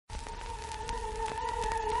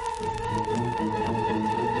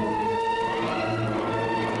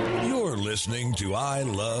You're listening to I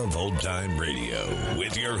Love Old Time Radio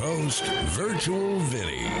with your host, Virtual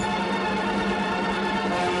Vinny.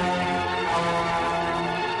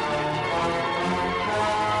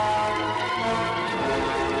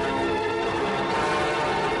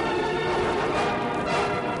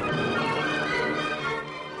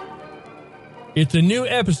 It's a new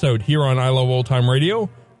episode here on I Love Old Time Radio.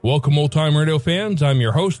 Welcome, Old Time Radio fans. I'm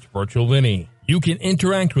your host, Virtual Vinny. You can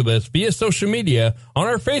interact with us via social media on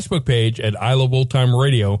our Facebook page at I Love Old Time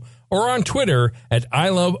Radio or on Twitter at I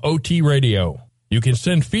Love OT Radio. You can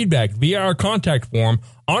send feedback via our contact form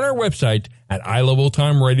on our website at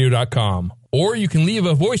iloveoldtimeradio.com, or you can leave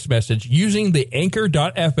a voice message using the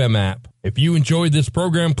Anchor.fm app. If you enjoyed this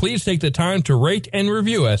program, please take the time to rate and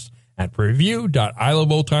review us at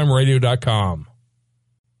review.iloveoldtimeradio.com.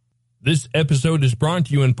 This episode is brought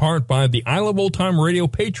to you in part by the I Love Old Time Radio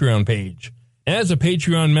Patreon page. As a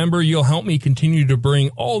Patreon member, you'll help me continue to bring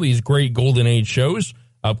all these great Golden Age shows,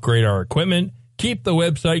 upgrade our equipment, keep the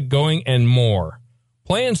website going, and more.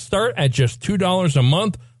 Plans start at just $2 a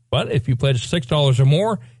month, but if you pledge $6 or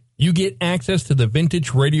more, you get access to the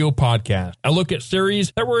Vintage Radio Podcast, a look at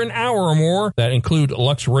series that were an hour or more that include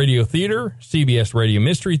Lux Radio Theater, CBS Radio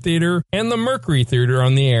Mystery Theater, and the Mercury Theater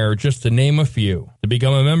on the Air, just to name a few. To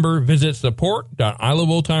become a member, visit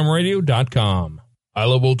support.iloveoldtimeradio.com. I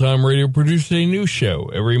Love Old Time Radio produces a new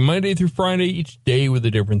show every Monday through Friday, each day with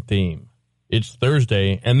a different theme. It's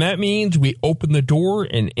Thursday, and that means we open the door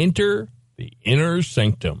and enter the inner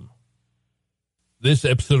sanctum. This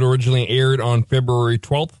episode originally aired on February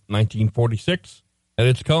 12th, 1946, and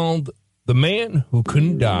it's called The Man Who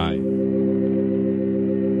Couldn't Die.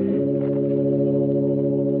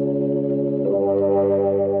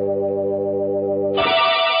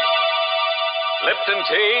 Lipton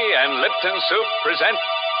Tea and Lipton Soup present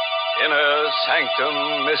Inner Sanctum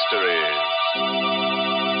Mysteries.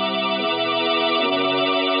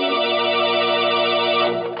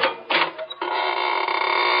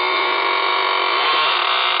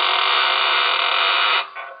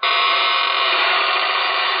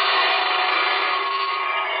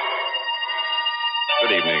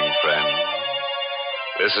 Good evening, friend.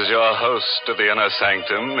 This is your host of the Inner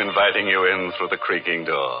Sanctum inviting you in through the creaking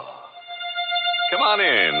door. Come on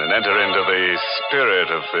in and enter into the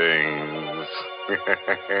spirit of things.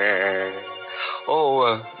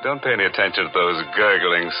 Don't pay any attention to those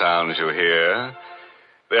gurgling sounds you hear.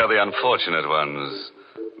 They're the unfortunate ones.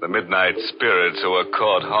 The midnight spirits who were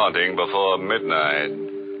caught haunting before midnight.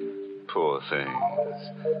 Poor things.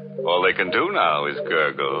 All they can do now is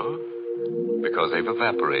gurgle, because they've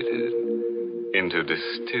evaporated into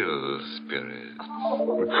distilled spirits.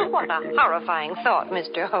 Oh, what a horrifying thought,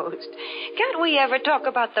 Mr. Host. Can't we ever talk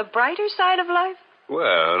about the brighter side of life?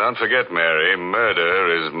 Well, don't forget, Mary,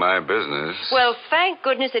 murder is my business. Well, thank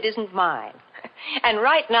goodness it isn't mine. And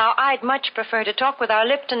right now, I'd much prefer to talk with our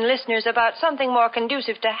Lipton listeners about something more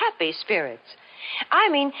conducive to happy spirits. I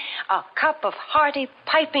mean, a cup of hearty,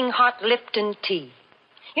 piping hot Lipton tea.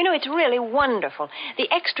 You know, it's really wonderful, the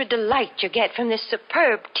extra delight you get from this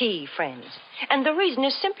superb tea, friends. And the reason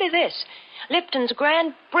is simply this: Lipton's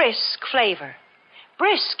grand brisk flavor.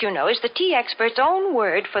 Brisk, you know, is the tea expert's own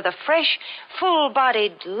word for the fresh,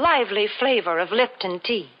 full-bodied, lively flavor of Lipton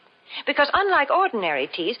tea. Because unlike ordinary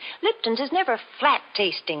teas, Lipton's is never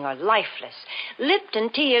flat-tasting or lifeless. Lipton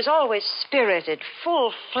tea is always spirited,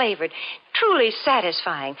 full-flavored, truly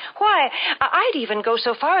satisfying. Why, I'd even go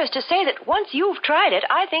so far as to say that once you've tried it,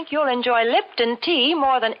 I think you'll enjoy Lipton tea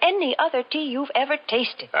more than any other tea you've ever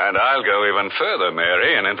tasted. And I'll go even further,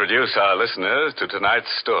 Mary, and introduce our listeners to tonight's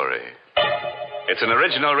story. It's an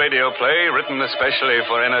original radio play written especially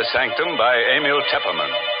for Inner Sanctum by Emil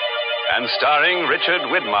Tepperman, and starring Richard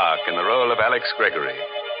Widmark in the role of Alex Gregory.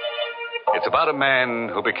 It's about a man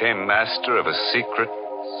who became master of a secret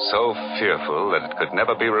so fearful that it could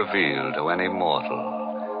never be revealed to any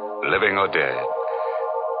mortal, living or dead.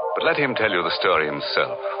 But let him tell you the story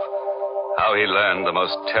himself, how he learned the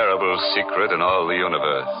most terrible secret in all the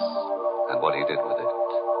universe, and what he did with it.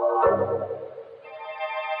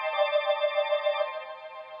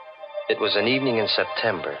 It was an evening in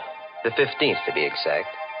September, the 15th to be exact,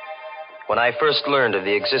 when I first learned of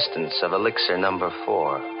the existence of Elixir Number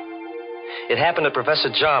 4. It happened at Professor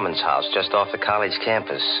Jarman's house just off the college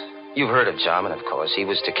campus. You've heard of Jarman, of course. He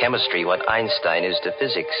was to chemistry what Einstein is to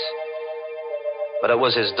physics. But it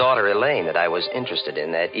was his daughter, Elaine, that I was interested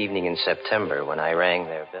in that evening in September when I rang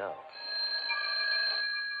their bell.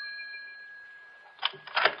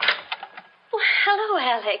 Well, hello,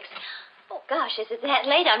 Alex. Oh, gosh, is it that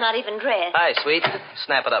late? I'm not even dressed. Hi, sweet.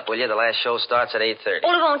 Snap it up, will you? The last show starts at 8:30.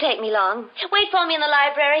 Well, it won't take me long. Wait for me in the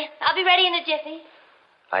library. I'll be ready in a jiffy.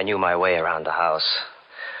 I knew my way around the house.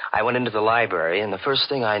 I went into the library, and the first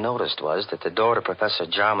thing I noticed was that the door to Professor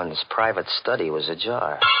Jarman's private study was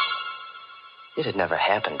ajar. It had never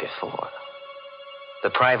happened before. The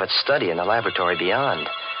private study and the laboratory beyond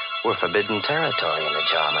were forbidden territory in the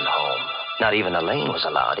Jarman home. Not even Elaine was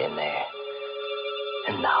allowed in there.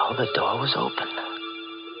 And now the door was open.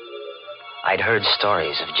 I'd heard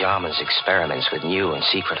stories of Jarman's experiments with new and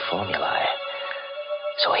secret formulae.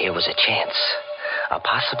 So here was a chance. A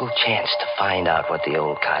possible chance to find out what the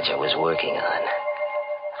old codger was working on.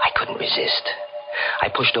 I couldn't resist. I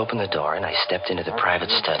pushed open the door and I stepped into the private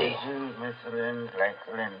study.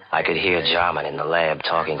 I could hear Jarman in the lab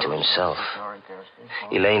talking to himself.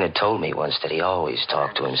 Elaine had told me once that he always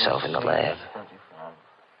talked to himself in the lab.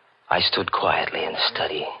 I stood quietly in the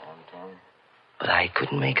study, but I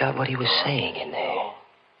couldn't make out what he was saying in there.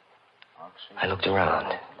 I looked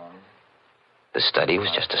around. The study was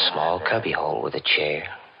just a small cubbyhole with a chair,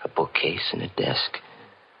 a bookcase, and a desk.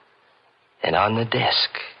 And on the desk,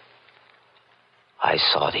 I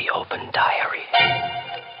saw the open diary.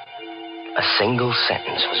 A single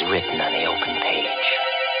sentence was written on the open page.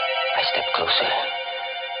 I stepped closer.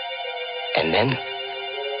 And then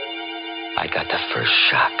I got the first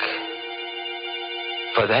shock.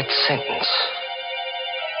 For that sentence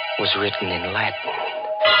was written in Latin.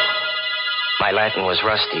 My Latin was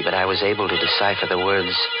rusty, but I was able to decipher the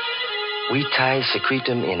words, Vitae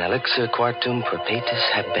secretum in elixir quartum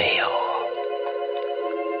perpetus habeo.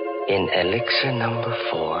 In elixir number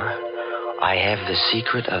 4, I have the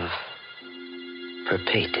secret of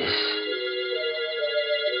perpetus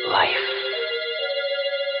life.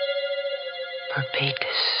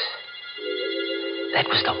 Perpetus. That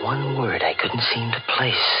was the one word I couldn't seem to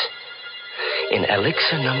place. In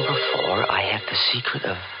elixir number 4, I have the secret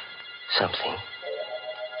of something.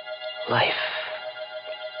 Life.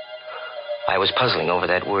 I was puzzling over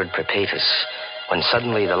that word perpetus when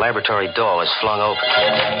suddenly the laboratory door was flung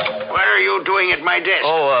open. What are you doing at my desk?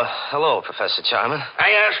 Oh, hello, Professor Jarman.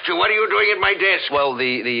 I asked you, what are you doing at my desk? Well,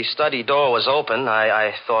 the study door was open.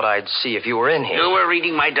 I thought I'd see if you were in here. You were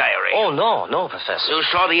reading my diary. Oh, no, Professor. You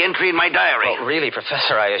saw the entry in my diary. Well, really,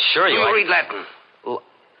 Professor, I assure you. You read Latin.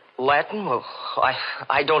 Latin? Well,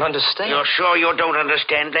 I don't understand. You're sure you don't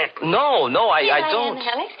understand Latin? No, I Here don't. I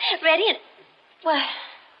am, Alex. Ready and...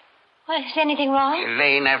 What, is anything wrong?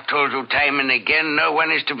 Elaine, I've told you time and again, no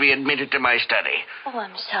one is to be admitted to my study. Oh,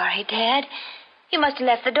 I'm sorry, Dad. You must have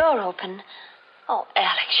left the door open. Oh,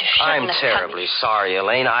 Alex, you shouldn't I'm have terribly sorry,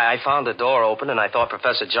 Elaine. I found the door open, and I thought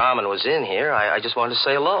Professor Jarman was in here. I just wanted to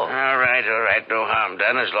say hello. All right. No harm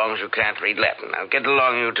done, as long as you can't read Latin. Now, get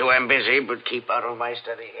along, you two. I'm busy, but keep out of my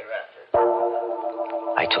study hereafter.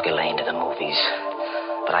 I took Elaine to the movies,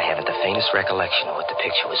 but I haven't the faintest recollection of what the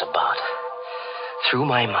picture was about. Through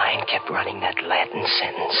my mind kept running that Latin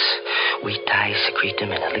sentence, Vitae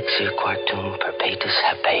secretum in elixir quartum perpetus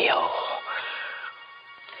habeo.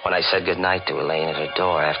 When I said goodnight to Elaine at her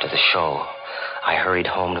door after the show, I hurried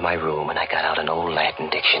home to my room and I got out an old Latin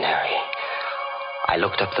dictionary. I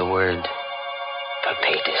looked up the word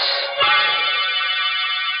perpetus.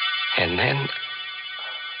 And then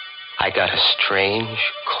I got a strange,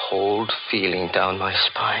 cold feeling down my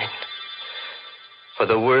spine. For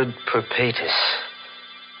the word perpetus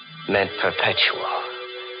meant perpetual.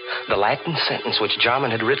 The Latin sentence which Jarman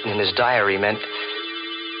had written in his diary meant,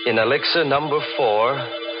 in elixir number 4,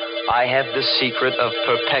 I have the secret of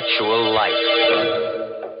perpetual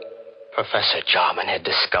life. Professor Jarman had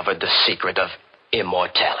discovered the secret of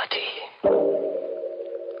immortality.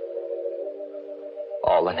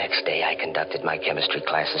 All the next day, I conducted my chemistry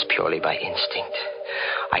classes purely by instinct.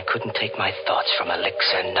 I couldn't take my thoughts from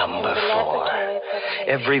elixir number 4.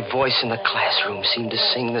 Every voice in the classroom seemed to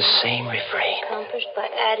sing the same refrain. Accomplished by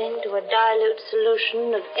adding to a dilute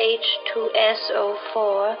solution of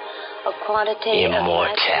H2SO4 a quantity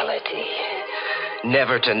immortality.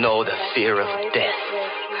 Never to know the fear of death.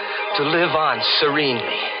 To live on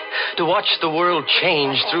serenely. To watch the world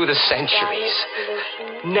change through the centuries.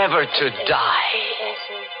 Never to die.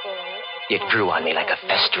 It grew on me like a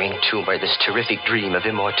festering tumor, this terrific dream of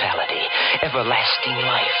immortality, everlasting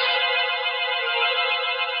life.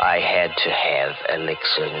 I had to have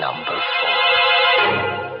elixir number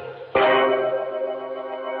 4.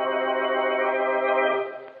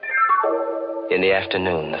 In the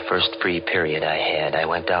afternoon, the first free period I had, I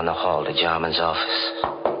went down the hall to Jarman's office.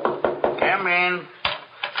 Come in.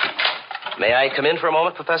 May I come in for a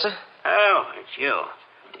moment, Professor? Oh, it's you.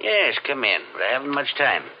 Yes, come in, but I haven't much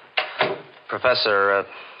time. Professor,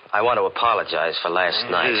 I want to apologize for last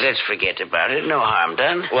night. Let's forget about it. No harm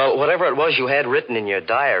done. Well, whatever it was you had written in your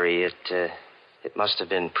diary, it must have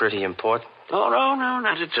been pretty important. Oh, no,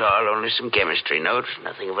 not at all. Only some chemistry notes.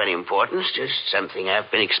 Nothing of any importance. Just something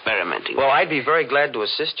I've been experimenting with. Well, I'd be very glad to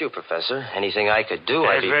assist you, Professor. Anything I could do,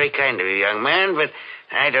 That's very kind of you, young man, but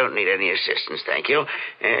I don't need any assistance, thank you.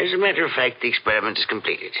 As a matter of fact, the experiment is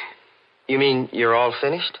completed. You mean you're all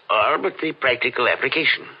finished? All but the practical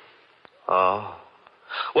application. Oh.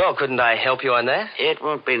 Well, couldn't I help you on that? It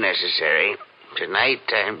won't be necessary. Tonight,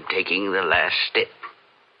 I'm taking the last step.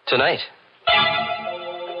 Tonight?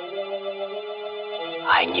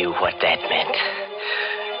 I knew what that meant.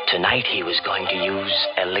 Tonight he was going to use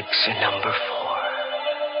elixir number 4.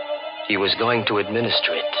 He was going to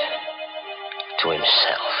administer it to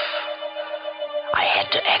himself. I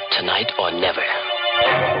had to act tonight or never.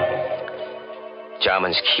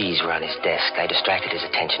 Jarman's keys were on his desk. I distracted his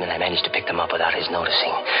attention, and I managed to pick them up without his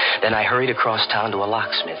noticing. Then I hurried across town to a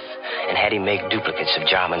locksmith and had him make duplicates of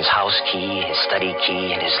Jarman's house key, his study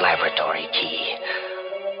key, and his laboratory key.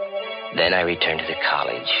 Then I returned to the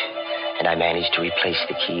college, and I managed to replace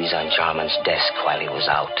the keys on Jarman's desk while he was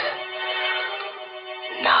out.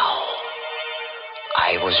 Now,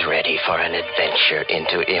 I was ready for an adventure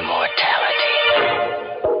into immortality.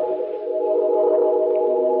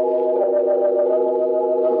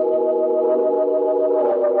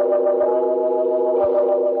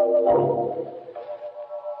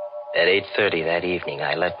 At 8:30 that evening,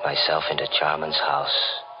 I let myself into Jarman's house,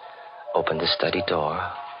 opened the study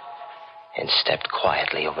door, and stepped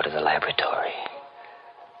quietly over to the laboratory.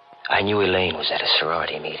 I knew Elaine was at a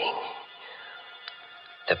sorority meeting.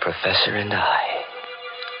 The professor and I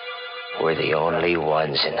were the only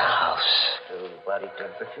ones in the house.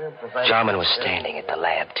 Jarman was standing at the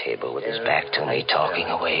lab table with his back to me, talking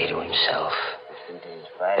away to himself.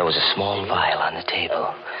 There was a small vial on the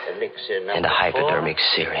table and a hypodermic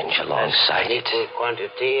syringe alongside it. An equal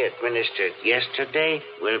quantity administered yesterday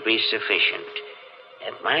will be sufficient.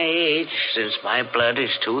 At my age, since my blood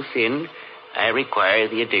is too thin, I require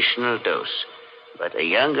the additional dose. But a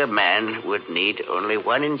younger man would need only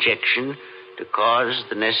one injection to cause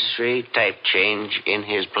the necessary type change in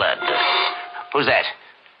his blood. Who's that?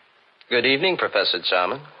 Good evening, Professor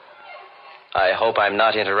Jarman. I hope I'm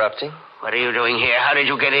not interrupting. What are you doing here? How did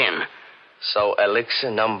you get in? So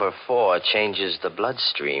elixir number 4 changes the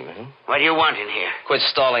bloodstream, huh? What do you want in here? Quit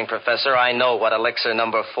stalling, Professor. I know what elixir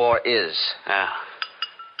number 4 is. Oh.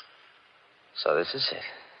 So this is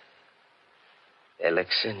it.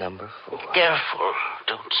 Elixir number 4. Careful.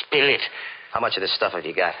 Don't spill it. How much of this stuff have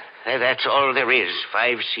you got? That's all there is.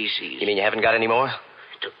 5 cc's. You mean you haven't got any more?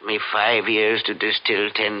 It took me 5 years to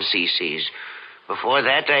distill 10 cc's. Before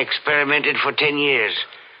that, I experimented for 10 years.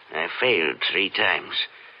 I failed 3 times.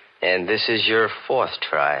 And this is your 4th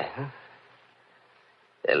try, huh?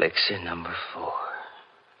 Elixir number 4.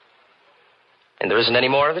 And there isn't any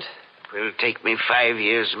more of it? It will take me 5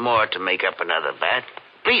 years more to make up another bat.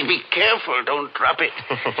 Please be careful. Don't drop it.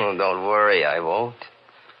 Don't worry, I won't.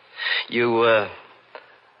 You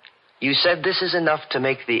said this is enough to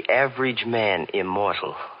make the average man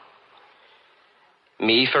immortal.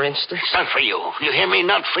 Me, for instance? It's not for you. You hear me?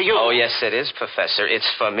 Not for you. Oh, yes, it is, Professor. It's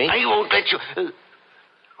for me. I won't let you...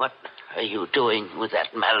 What are you doing with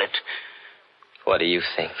that mallet? What do you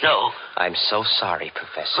think? No. I'm so sorry,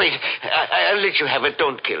 Professor. Wait. I'll let you have it.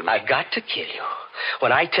 Don't kill me. I've got to kill you.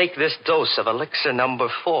 When I take this dose of elixir number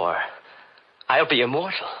 4, I'll be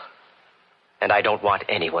immortal. And I don't want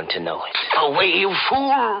anyone to know it. Away, you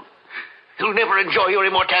fool. You'll never enjoy your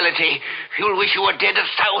immortality. You'll wish you were dead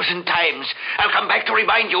 1,000 times. I'll come back to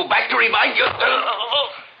remind you. Back to remind you.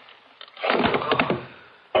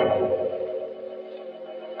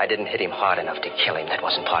 I didn't hit him hard enough to kill him. That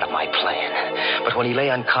wasn't part of my plan. But when he lay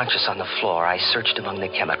unconscious on the floor, I searched among the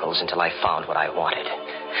chemicals until I found what I wanted.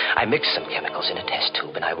 I mixed some chemicals in a test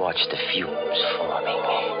tube, and I watched the fumes forming.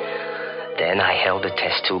 Then I held the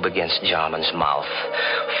test tube against Jarman's mouth,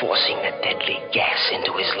 forcing the deadly gas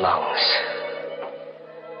into his lungs.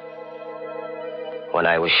 When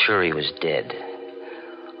I was sure he was dead,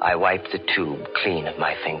 I wiped the tube clean of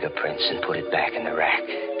my fingerprints and put it back in the rack.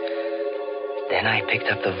 Then I picked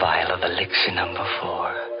up the vial of elixir number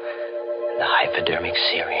 4, the hypodermic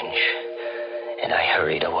syringe, and I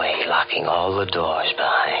hurried away, locking all the doors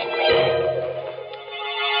behind me.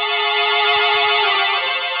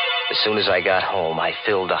 As soon as I got home, I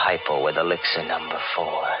filled the hypo with elixir number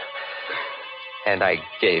 4, and I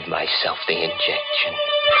gave myself the injection.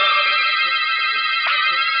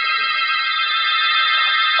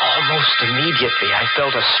 Almost immediately, I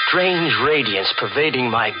felt a strange radiance pervading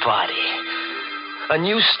my body. A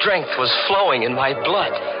new strength was flowing in my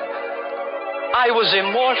blood. I was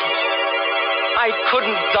immortal. I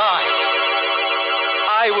couldn't die.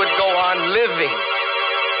 I would go on living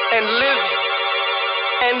and living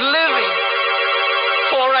and living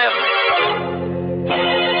forever.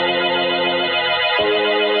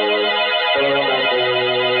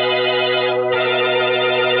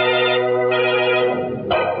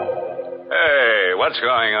 Hey, what's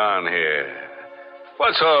going on here?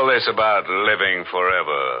 What's all this about living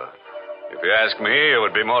forever? If you ask me, it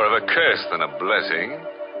would be more of a curse than a blessing.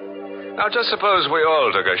 Now, just suppose we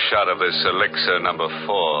all took a shot of this elixir number 4.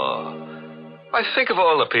 Why, think of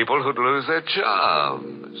all the people who'd lose their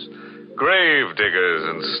jobs. Grave diggers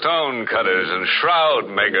and stone cutters and shroud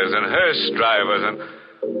makers and hearse drivers and...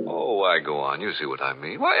 Oh, why, go on. You see what I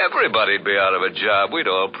mean. Why, everybody'd be out of a job. We'd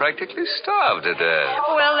all practically starve to death.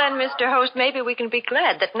 Well, then, Mr. Host, maybe we can be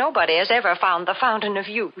glad that nobody has ever found the fountain of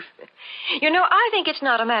youth. You know, I think it's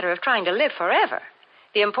not a matter of trying to live forever.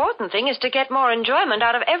 The important thing is to get more enjoyment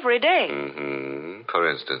out of every day. Mm-hmm.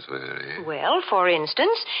 For instance, Mary. Well, for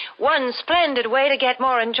instance, one splendid way to get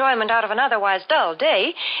more enjoyment out of an otherwise dull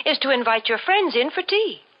day is to invite your friends in for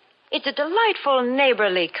tea. It's a delightful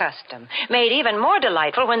neighborly custom, made even more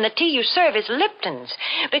delightful when the tea you serve is Lipton's,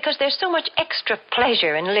 because there's so much extra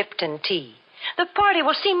pleasure in Lipton tea. The party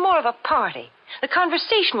will seem more of a party. The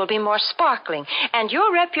conversation will be more sparkling, and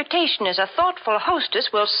your reputation as a thoughtful hostess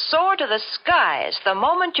will soar to the skies the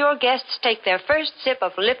moment your guests take their first sip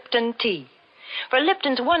of Lipton tea. For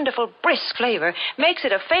Lipton's wonderful brisk flavor makes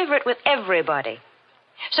it a favorite with everybody.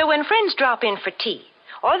 So when friends drop in for tea,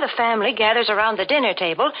 or the family gathers around the dinner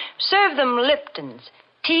table, serve them Lipton's,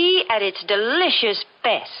 tea at its delicious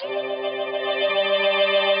best.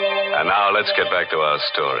 And now let's get back to our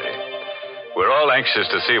story. We're all anxious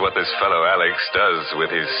to see what this fellow Alex does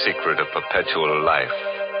with his secret of perpetual life.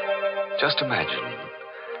 Just imagine,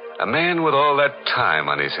 a man with all that time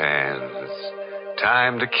on his hands.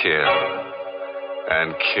 Time to kill.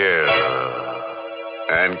 And kill.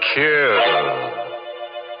 And kill.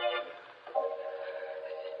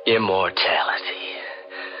 Immortality.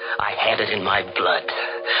 I had it in my blood.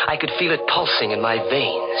 I could feel it pulsing in my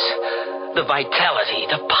veins. The vitality,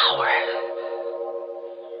 the power.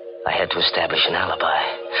 I had to establish an alibi.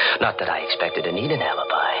 Not that I expected to need an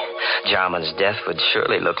alibi. Jarman's death would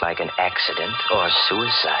surely look like an accident or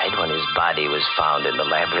suicide when his body was found in the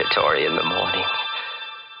laboratory in the morning.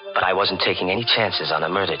 But I wasn't taking any chances on a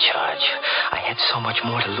murder charge. I had so much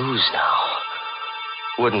more to lose now.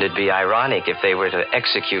 Wouldn't it be ironic if they were to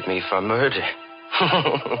execute me for murder?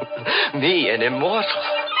 Me, an immortal.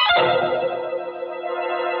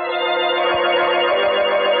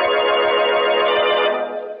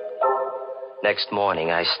 Next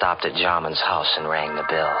morning, I stopped at Jarman's house and rang the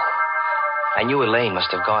bell. I knew Elaine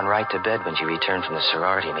must have gone right to bed when she returned from the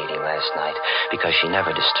sorority meeting last night, because she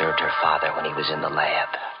never disturbed her father when he was in the lab.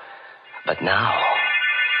 But now,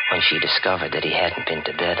 when she discovered that he hadn't been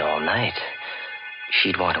to bed all night,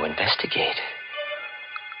 she'd want to investigate.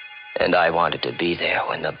 And I wanted to be there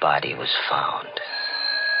when the body was found.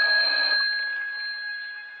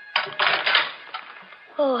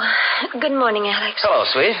 Oh, good morning, Alex. Hello,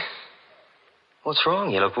 sweet. What's wrong?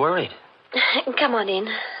 You look worried. Come on in.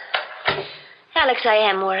 Alex, I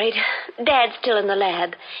am worried. Dad's still in the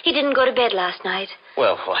lab. He didn't go to bed last night.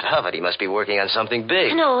 Well, what of it? He must be working on something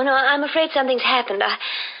big. No, I'm afraid something's happened.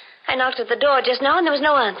 I knocked at the door just now, and there was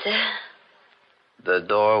no answer. The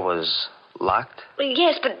door was locked? Well,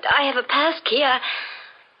 yes, but I have a pass key.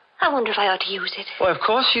 I wonder if I ought to use it. Well, of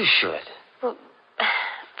course you should. Well,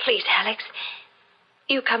 please, Alex.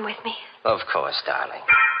 You come with me. Of course, darling.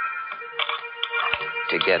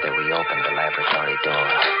 Together, we opened the laboratory door.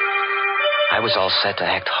 I was all set to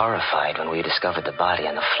act horrified when we discovered the body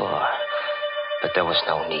on the floor. But there was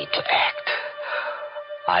no need to act.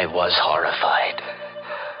 I was horrified.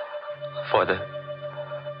 For the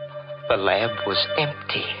lab was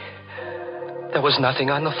empty. There was nothing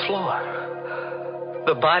on the floor.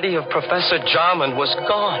 The body of Professor Jarman was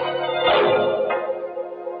gone.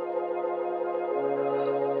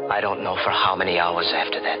 I don't know for how many hours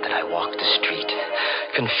after that I walked the street,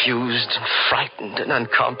 confused and frightened and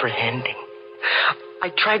uncomprehending. I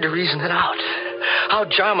tried to reason it out, how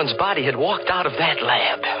Jarman's body had walked out of that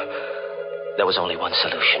lab. There was only one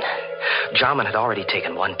solution. Jarman had already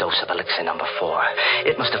taken one dose of elixir number 4.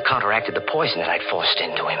 It must have counteracted the poison that I'd forced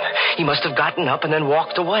into him. He must have gotten up and then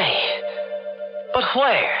walked away. But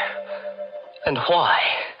where? And why?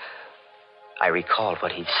 I recalled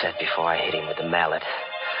what he'd said before I hit him with the mallet.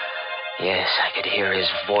 Yes, I could hear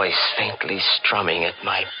his voice faintly strumming at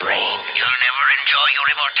my brain. You'll never enjoy your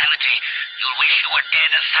immortality. You'll wish you were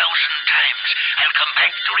dead 1,000 times. I'll come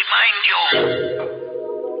back to remind you.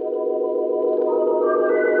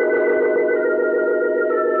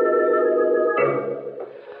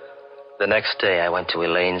 The next day, I went to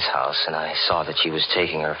Elaine's house, and I saw that she was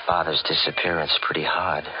taking her father's disappearance pretty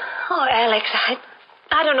hard. Oh, Alex,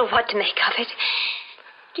 I don't know what to make of it.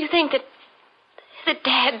 Do you think that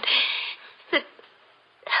Dad...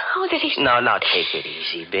 that he's... Now, take it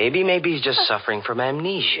easy, baby. Maybe he's just suffering from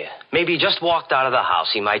amnesia. Maybe he just walked out of the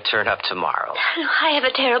house. He might turn up tomorrow. I have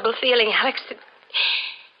a terrible feeling, Alex,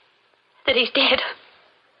 that he's dead.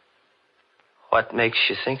 What makes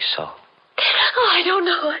you think so? Oh, I don't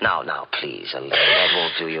know. Now, please, Elaine. That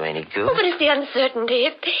won't do you any good. Oh, but it's the uncertainty.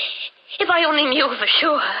 If I only knew for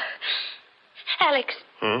sure. Alex.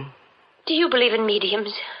 Do you believe in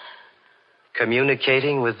mediums?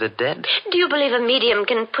 Communicating with the dead? Do you believe a medium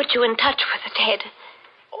can put you in touch with the dead?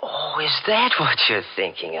 Oh, is that what you're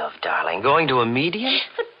thinking of, darling? Going to a medium?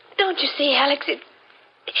 But don't you see, Alex,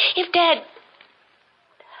 if Dad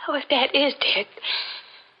is dead,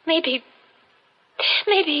 maybe...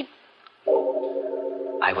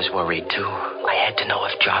 I was worried, too. I had to know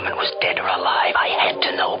if Jarman was dead or alive. I had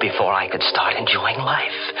to know before I could start enjoying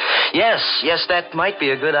life. Yes, that might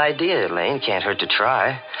be a good idea, Elaine. Can't hurt to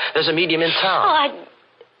try. There's a medium in town. Oh,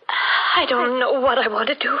 I don't know what I want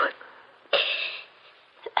to do.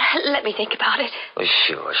 Let me think about it. Well,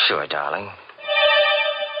 sure, darling.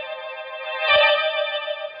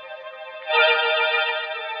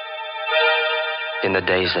 In the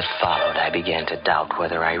days that followed, I began to doubt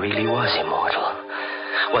whether I really was immortal.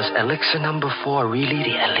 Was elixir number 4 really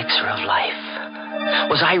the elixir of life?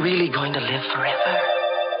 Was I really going to live forever?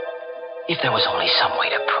 If there was only some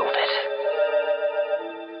way to prove it.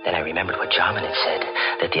 Then I remembered what Jarman had said,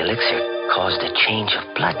 that the elixir caused a change of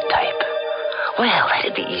blood type. Well,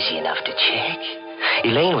 that'd be easy enough to check.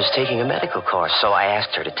 Elaine was taking a medical course, so I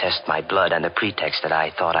asked her to test my blood on the pretext that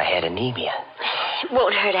I thought I had anemia. It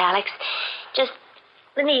won't hurt, Alex. Just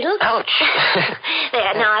the needle. Ouch.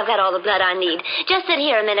 There, now I've got all the blood I need. Just sit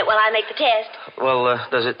here a minute while I make the test. Well,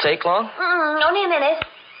 does it take long? Only a minute.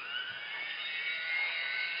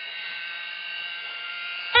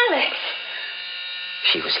 Alex.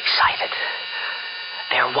 She was excited.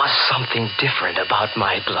 There was something different about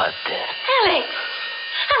my blood then.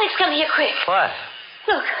 Alex, come here quick. What?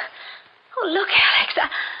 Look. Oh, look, Alex.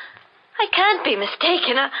 I can't be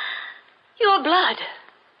mistaken. Your blood.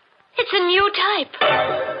 It's a new type.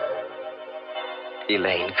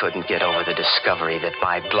 Elaine couldn't get over the discovery that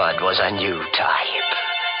my blood was a new type.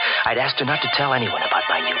 I'd asked her not to tell anyone about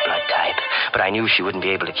my new blood type, but I knew she wouldn't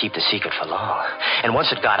be able to keep the secret for long. And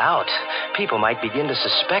once it got out, people might begin to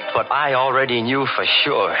suspect what I already knew for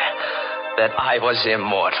sure, that I was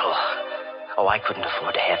immortal. Oh, I couldn't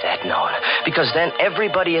afford to have that known, because then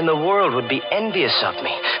everybody in the world would be envious of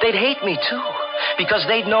me. They'd hate me, too, because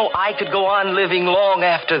they'd know I could go on living long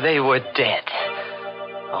after they were dead.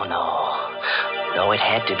 Oh, no, it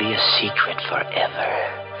had to be a secret forever.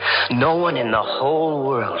 No one in the whole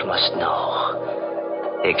world must know,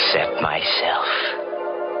 except myself.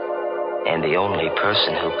 And the only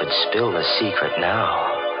person who could spill the secret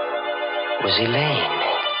now was Elaine.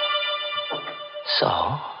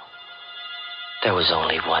 So, there was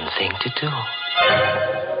only one thing to do.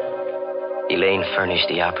 Elaine furnished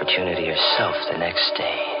the opportunity herself the next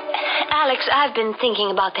day. Alex, I've been thinking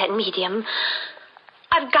about that medium.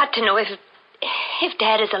 I've got to know if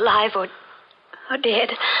Dad is alive or dead.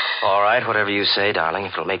 All right, whatever you say, darling,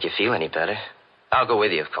 if it'll make you feel any better. I'll go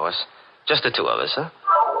with you, of course. Just the two of us, huh?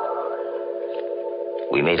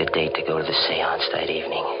 We made a date to go to the seance that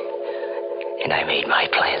evening, and I made my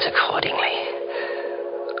plans accordingly.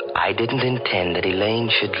 I didn't intend that Elaine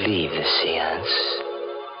should leave the seance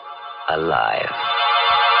alive.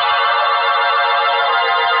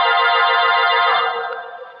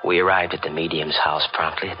 We arrived at the medium's house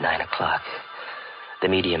promptly at 9 o'clock. The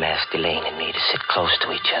medium asked Elaine and me to sit close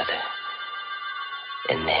to each other.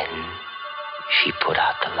 And then she put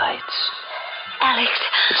out the lights. Alex.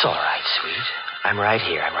 It's all right, sweet. I'm right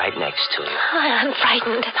here. I'm right next to you. I'm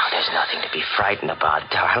frightened. Now, there's nothing to be frightened about,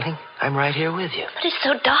 darling. I'm right here with you. But it's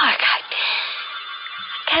so dark. I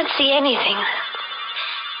can't see anything.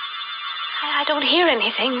 I don't hear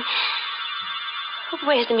anything.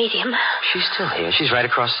 Where's the medium? She's still here. She's right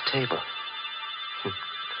across the table.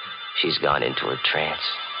 She's gone into her trance.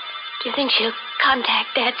 Do you think she'll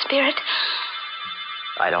contact Dad's spirit?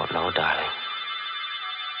 I don't know, darling.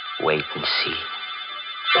 Wait and see.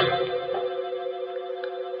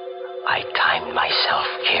 I timed myself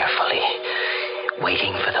carefully,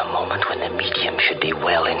 waiting for the moment when the medium should be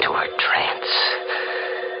well into her trance.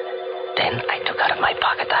 Then I took out of my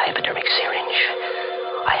pocket the hypodermic syringe.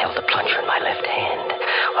 I held the plunger in my left hand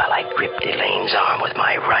while I gripped Elaine's arm with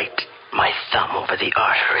my right, my thumb over the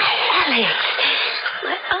artery. Alex!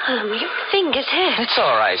 My arm, your fingers hurt. It's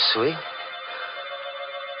all right, sweet.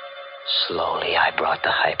 Slowly, I brought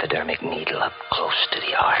the hypodermic needle up close to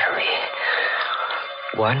the artery.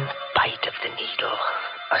 One bite of the needle,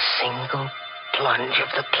 a single plunge of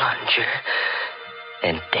the plunger,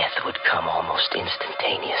 and death would come almost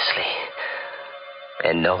instantaneously.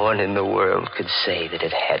 And no one in the world could say that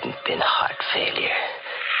it hadn't been heart failure.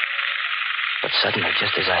 But suddenly,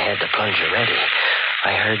 just as I had the plunger ready,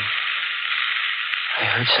 I heard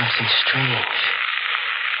something strange.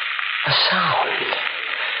 A sound.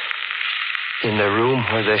 In the room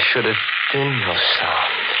where there should have been no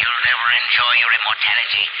sound. You'll never enjoy your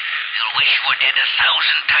immortality. You'll wish you were dead 1,000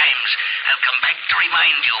 times. I'll come back to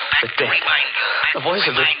remind you. Back to remind you. The voice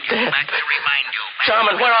of the dead. Back to remind you.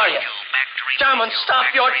 Jarman, where are you? Jarman, stop.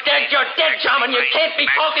 You're dead. You're dead, Jarman. You can't be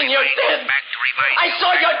talking. You're dead. I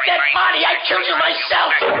saw your dead body. I killed you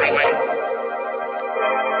myself.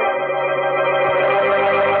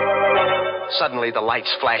 Suddenly, the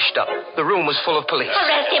lights flashed up. The room was full of police.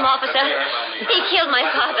 Arrest him, officer. He killed my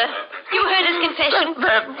father. You heard his confession.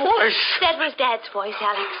 That voice. That was Dad's voice,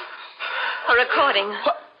 Alex. A recording.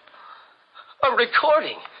 What? A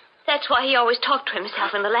recording? That's why he always talked to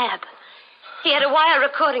himself in the lab. He had a wire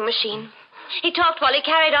recording machine. He talked while he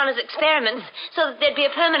carried on his experiments so that there'd be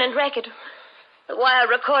a permanent record. The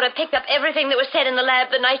wire recorder picked up everything that was said in the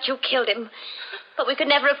lab the night you killed him. But we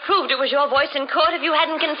could never have proved it was your voice in court if you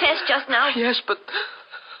hadn't confessed just now. Yes, but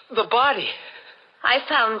the body. I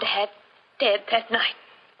found Dad dead that night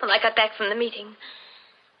when I got back from the meeting.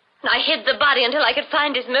 And I hid the body until I could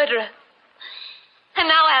find his murderer. And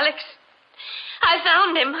now, Alex, I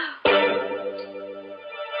found him.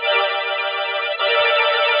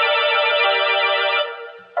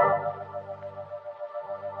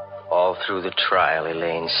 All through the trial,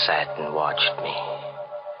 Elaine sat and watched me.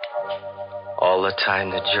 All the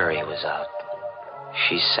time the jury was out,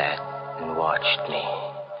 she sat and watched me.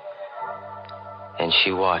 And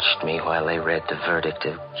she watched me while they read the verdict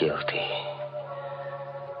of guilty.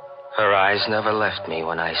 Her eyes never left me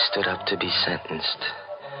when I stood up to be sentenced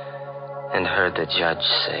and heard the judge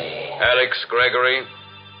say, Alex Gregory,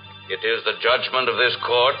 it is the judgment of this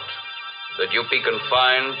court that you be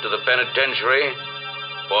confined to the penitentiary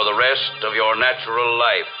for the rest of your natural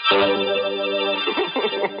life.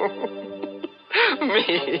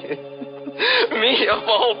 Me of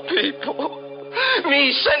all people.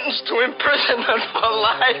 Me sentenced to imprisonment for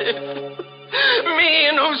life. Me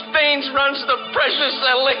in whose veins runs the precious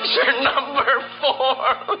elixir number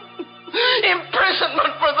 4.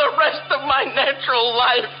 Imprisonment for the rest of my natural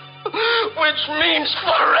life, which means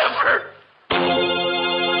forever.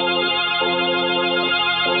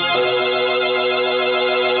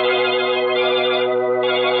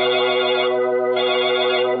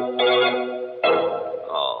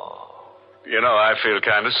 I feel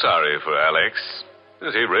kind of sorry for Alex.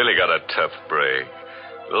 He really got a tough break.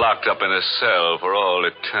 Locked up in a cell for all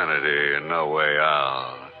eternity and no way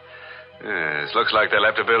out. Yes, looks like they'll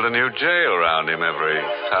have to build a new jail around him every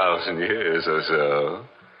 1,000 years or so.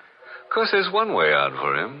 Of course, there's one way out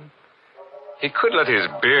for him. He could let his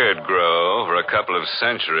beard grow for a couple of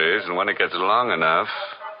centuries, and when it gets long enough,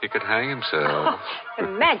 he could hang himself. Oh,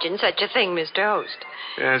 imagine such a thing, Mr. Host.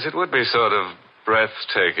 Yes, it would be sort of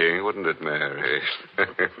breathtaking, wouldn't it, Mary?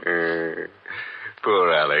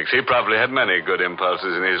 Poor Alex. He probably had many good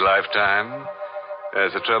impulses in his lifetime.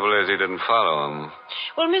 As the trouble is, he didn't follow them.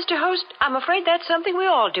 Well, Mr. Host, I'm afraid that's something we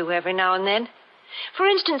all do every now and then. For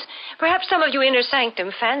instance, perhaps some of you Inner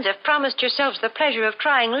Sanctum fans have promised yourselves the pleasure of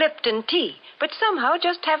trying Lipton tea, but somehow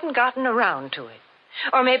just haven't gotten around to it.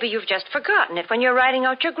 Or maybe you've just forgotten it when you're writing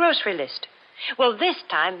out your grocery list. Well, this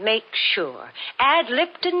time, make sure. Add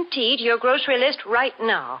Lipton tea to your grocery list right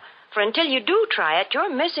now. For until you do try it,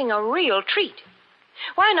 you're missing a real treat.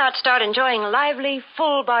 Why not start enjoying lively,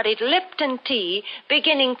 full-bodied Lipton tea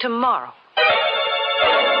beginning tomorrow?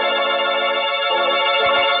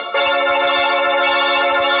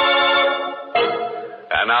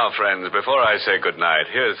 And now, friends, before I say goodnight,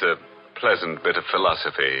 here's a pleasant bit of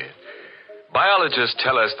philosophy. Biologists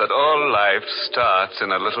tell us that all life starts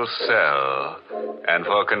in a little cell, and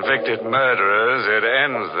for convicted murderers, it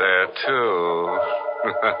ends there, too.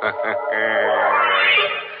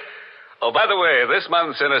 Oh, by the way, this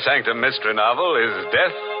month's Inner Sanctum mystery novel is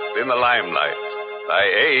Death in the Limelight by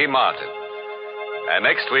A.E. Martin. And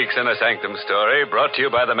next week's Inner Sanctum story, brought to you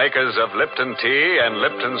by the makers of Lipton Tea and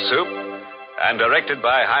Lipton Soup, and directed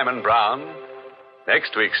by Hyman Brown,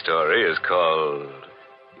 next week's story is called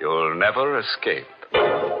You'll Never Escape.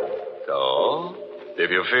 So,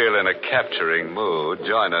 if you feel in a capturing mood,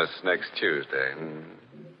 join us next Tuesday.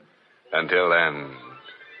 Until then,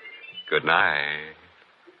 good night.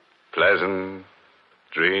 pleasant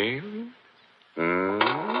dreams.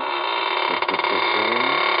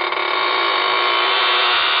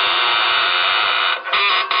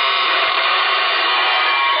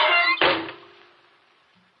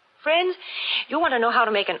 Friends, you want to know how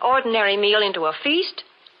to make an ordinary meal into a feast?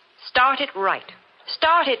 Start it right.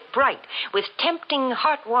 Start it bright with tempting,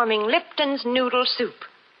 heartwarming Lipton's Noodle Soup.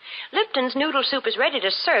 Lipton's Noodle Soup is ready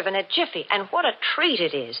to serve in a jiffy, and what a treat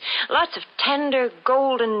it is. Lots of tender,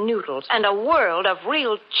 golden noodles and a world of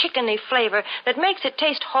real chickeny flavor that makes it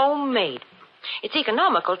taste homemade. It's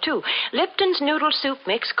economical, too. Lipton's Noodle Soup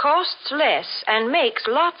mix costs less and makes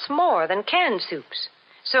lots more than canned soups.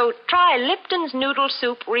 So try Lipton's Noodle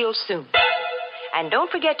Soup real soon. And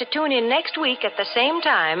don't forget to tune in next week at the same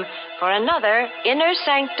time for another Inner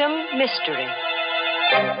Sanctum Mystery.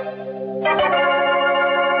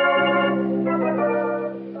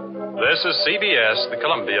 This is CBS, the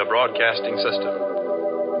Columbia Broadcasting System.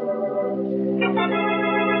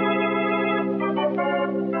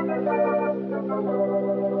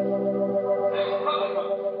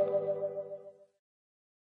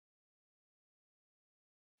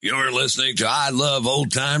 You're listening to I Love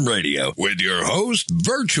Old Time Radio with your host,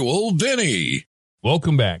 Virtual Vinny.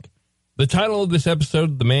 Welcome back. The title of this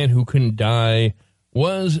episode, The Man Who Couldn't Die,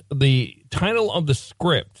 was the title of the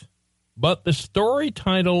script, but the story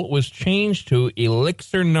title was changed to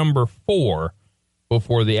Elixir Number 4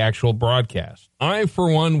 before the actual broadcast. I,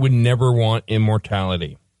 for one, would never want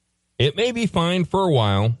immortality. It may be fine for a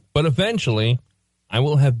while, but eventually I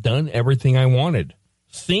will have done everything I wanted,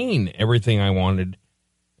 seen everything I wanted,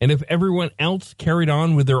 and if everyone else carried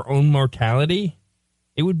on with their own mortality,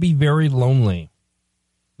 it would be very lonely.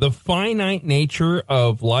 The finite nature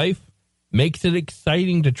of life makes it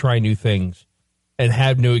exciting to try new things and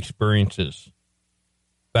have new experiences.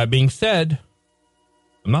 That being said,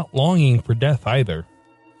 I'm not longing for death either.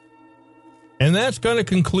 And that's going to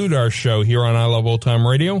conclude our show here on I Love Old Time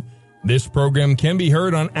Radio. This program can be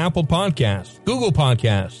heard on Apple Podcasts, Google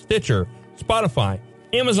Podcasts, Stitcher, Spotify,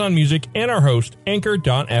 Amazon Music, and our host,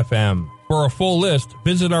 Anchor.fm. For a full list,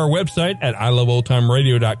 visit our website at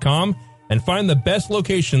iloveoldtimeradio.com and find the best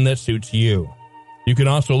location that suits you. You can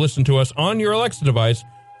also listen to us on your Alexa device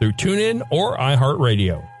through TuneIn or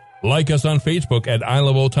iHeartRadio. Like us on Facebook at I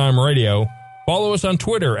Love Old Time Radio. Follow us on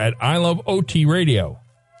Twitter at I Love OT Radio.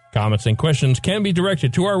 Comments and questions can be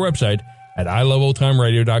directed to our website at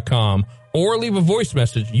iloveoldtimeradio.com or leave a voice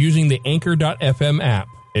message using the Anchor.fm app.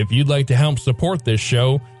 If you'd like to help support this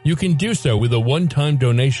show, you can do so with a one-time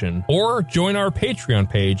donation or join our Patreon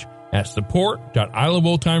page at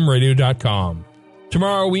support.iloveoldtimeradio.com.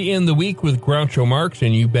 Tomorrow we end the week with Groucho Marx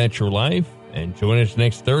and You Bet Your Life, and join us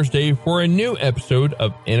next Thursday for a new episode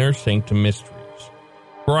of Inner Sanctum Mysteries.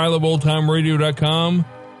 For iloveoldtimeradio.com,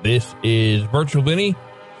 this is Virtual Vinny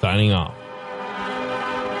signing off.